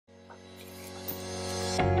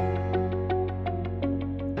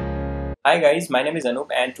Hi guys, my name is Anup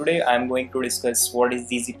and today I am going to discuss what is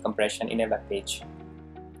Gzip compression in a web page.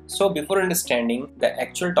 So before understanding the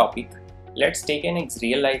actual topic, let's take an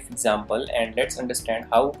real life example and let's understand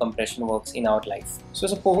how compression works in our life. So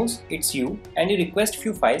suppose it's you and you request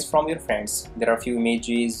few files from your friends. There are few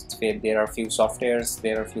images, there are few softwares,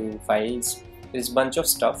 there are few files, there's a bunch of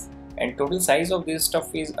stuff and total size of this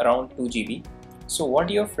stuff is around 2 GB. So what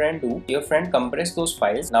your friend do? Your friend compress those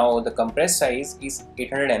files. Now the compressed size is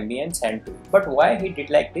 800 MB and send to you. But why he did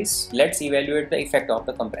like this? Let's evaluate the effect of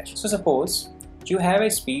the compression. So suppose you have a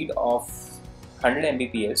speed of 100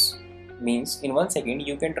 Mbps, means in 1 second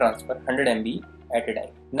you can transfer 100 MB at a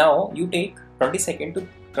time. Now you take 20 seconds to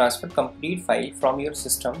transfer complete file from your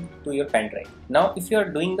system to your pen drive. Now if you are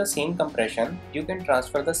doing the same compression, you can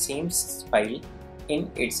transfer the same file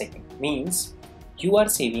in 8 seconds. Means you are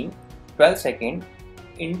saving 12 seconds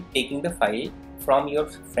in taking the file from your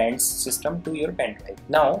friend's system to your pen drive.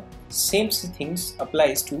 Now same things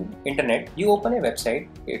applies to internet. You open a website,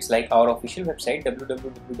 it's like our official website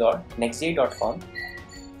www.nextgi.com,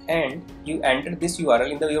 and you enter this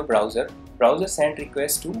URL in your browser. Browser send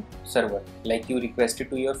request to server, like you requested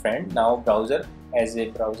to your friend. Now browser, as a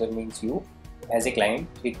browser means you as a client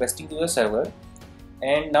requesting to the server,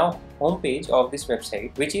 and now home page of this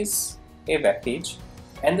website, which is a web page,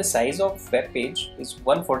 and the size of web page is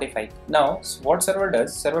 145. Now what server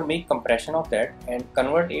does, server make compression of that and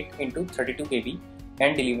convert it into 32 KB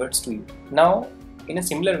and delivers to you. Now in a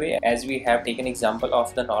similar way, as we have taken example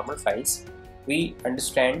of the normal files, we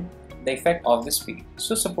understand the effect of the speed.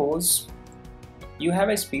 So suppose you have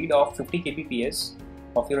a speed of 50 kbps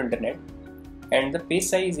of your internet and the page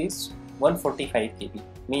size is 145 KB,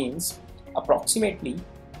 means approximately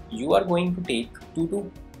you are going to take 2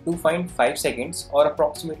 to 2.5 seconds or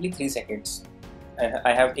approximately 3 seconds.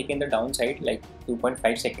 I have taken the downside, like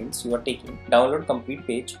 2.5 seconds you are taking download complete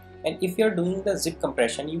page, and if you are doing the zip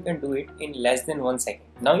compression you can do it in less than 1 second.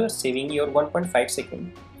 Now you are saving your 1.5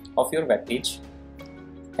 second of your web page,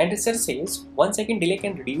 and research says 1 second delay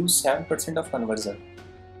can reduce 7% of conversion,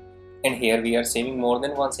 and here we are saving more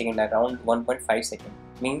than 1 second, around 1.5 second.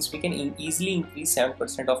 Means we can easily increase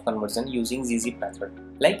 7% of conversion using Gzip method.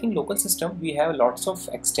 Like in local system, we have lots of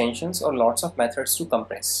extensions or lots of methods to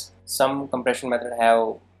compress. Some compression method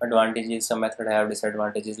have advantages, some method have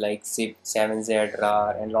disadvantages, like zip, 7z,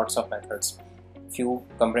 rar, and lots of methods. Few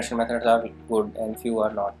compression methods are good and few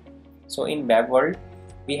are not. So in web world,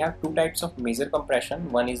 we have two types of major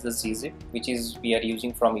compression. One is the Gzip, which is we are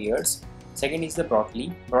using from years. Second is the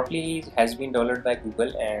Brotli. Brotli has been developed by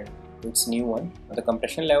Google and it's new one. The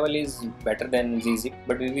compression level is better than Gzip,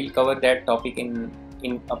 but we will cover that topic in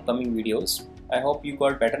upcoming videos. I hope you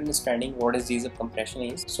got better understanding what is Gzip compression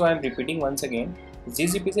is. So I am repeating once again.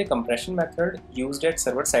 Gzip is a compression method used at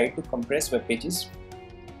server side to compress web pages.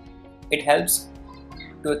 It helps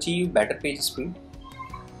to achieve better page speed.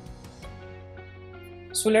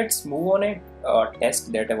 So let's move on a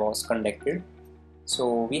test that was conducted.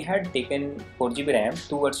 So we had taken 4 GB RAM,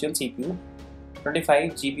 2 virtual CPU,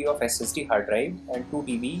 25 GB of SSD hard drive and 2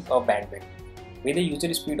 TB of bandwidth with a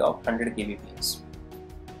user speed of 100 kbps.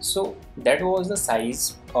 So that was the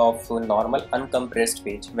size of a normal uncompressed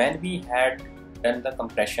page. When we had done the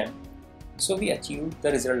compression, so we achieved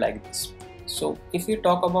the result like this. So if we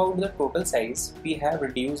talk about the total size, we have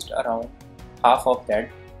reduced around half of that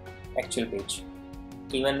actual page,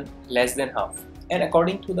 even less than half. And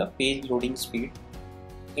according to the page loading speed,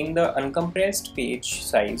 in the uncompressed page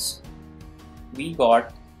size we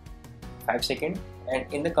got 5 seconds, and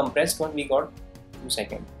in the compressed one we got 2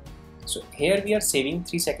 seconds. So here we are saving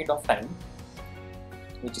 3 seconds of time,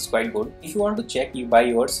 which is quite good. If you want to check you by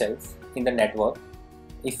yourself in the network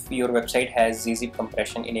if your website has Gzip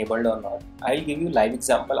compression enabled or not, I'll give you live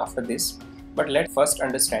example after this, but let's first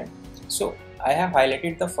understand. So I have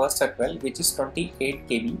highlighted the first circle, which is 28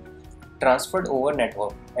 KB transferred over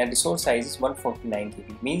network and resource size is 149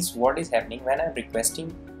 KB. Means what is happening when I'm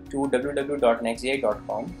requesting to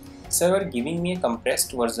www.nextgi.com, server giving me a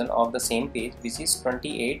compressed version of the same page which is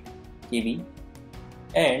 28 KB,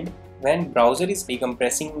 and when browser is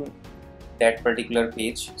decompressing that particular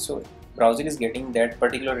page, so browser is getting that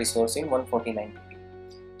particular resource in 149 KB.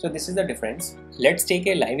 So this is the difference. Let's take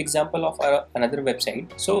a live example of another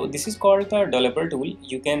website. So this is called the developer tool.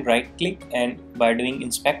 You can right click and by doing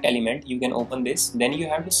inspect element you can open this. Then you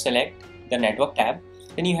have to select the network tab.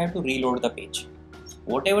 Then you have to reload the page.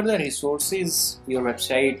 Whatever the resources your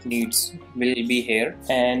website needs will be here,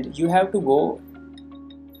 and you have to go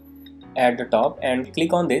at the top and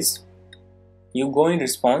click on this. You go in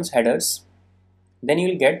response headers, then you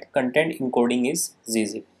will get content encoding is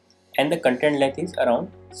Gzip and the content length is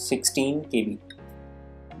around 16 KB.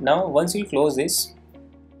 Now once you close this,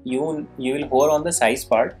 you will hover on the size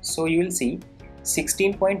part, so you will see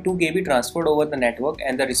 16.2 KB transferred over the network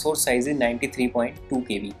and the resource size is 93.2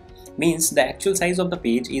 KB. Means the actual size of the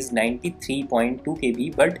page is 93.2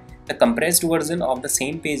 KB, but the compressed version of the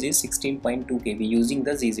same page is 16.2 KB using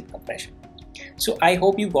the Gzip compression. So I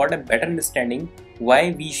hope you got a better understanding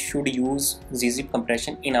why we should use Gzip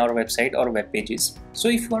compression in our website or web pages. So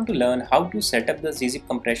if you want to learn how to set up the Gzip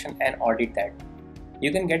compression and audit that,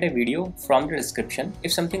 you can get a video from the description.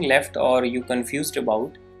 If something left or you confused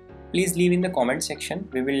about, please leave in the comment section.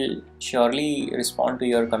 We will surely respond to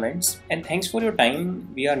your comments. And thanks for your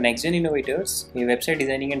time. We are NextGen Innovators, a website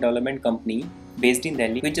designing and development company based in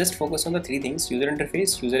Delhi. We just focus on the three things: user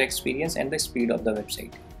interface, user experience, and the speed of the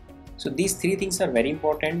website. So these three things are very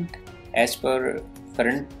important as per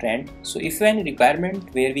current trend. So if you have any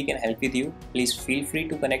requirement where we can help with you, please feel free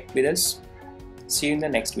to connect with us. See you in the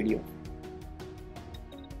next video.